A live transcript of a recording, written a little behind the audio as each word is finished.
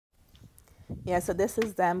Yeah, so this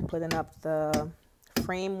is them putting up the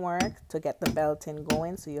framework to get the belting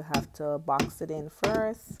going. So you have to box it in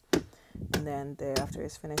first, and then after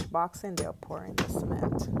it's finished boxing, they'll pour in the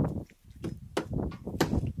cement.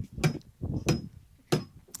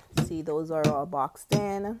 See, those are all boxed in.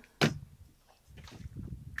 And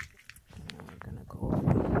we're gonna go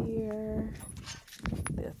over here.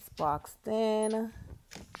 This boxed in.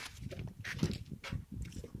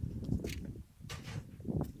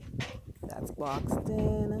 That's boxed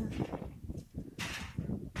in.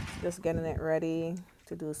 Just getting it ready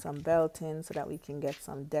to do some belting so that we can get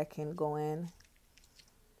some decking going.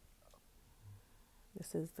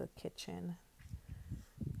 This is the kitchen.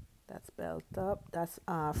 That's belt up. That's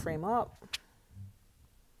frame up.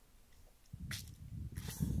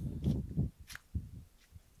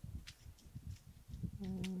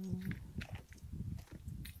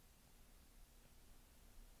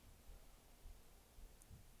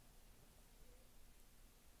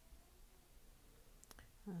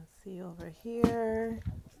 Let's see over here.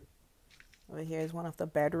 Over here is one of the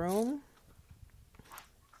bedroom.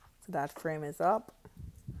 So that frame is up.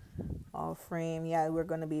 All frame. Yeah, we're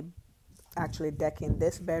going to be actually decking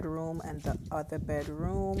this bedroom and the other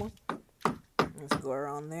bedroom. Let's go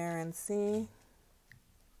around there and see.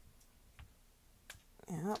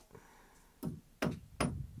 Yep.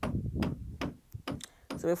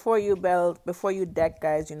 So before you deck,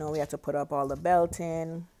 guys, you know we have to put up all the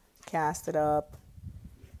belting, cast it up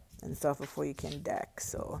and stuff before you can deck.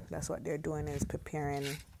 So that's what they're doing, is preparing,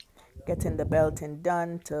 getting the belting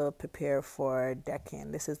done to prepare for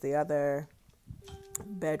decking. This is the other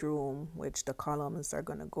bedroom, which the columns are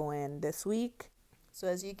going to go in this week. So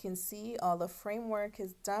as you can see, all the framework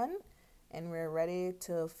is done and we're ready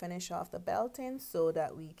to finish off the belting so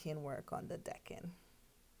that we can work on the decking.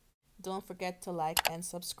 Don't forget to like and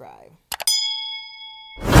subscribe.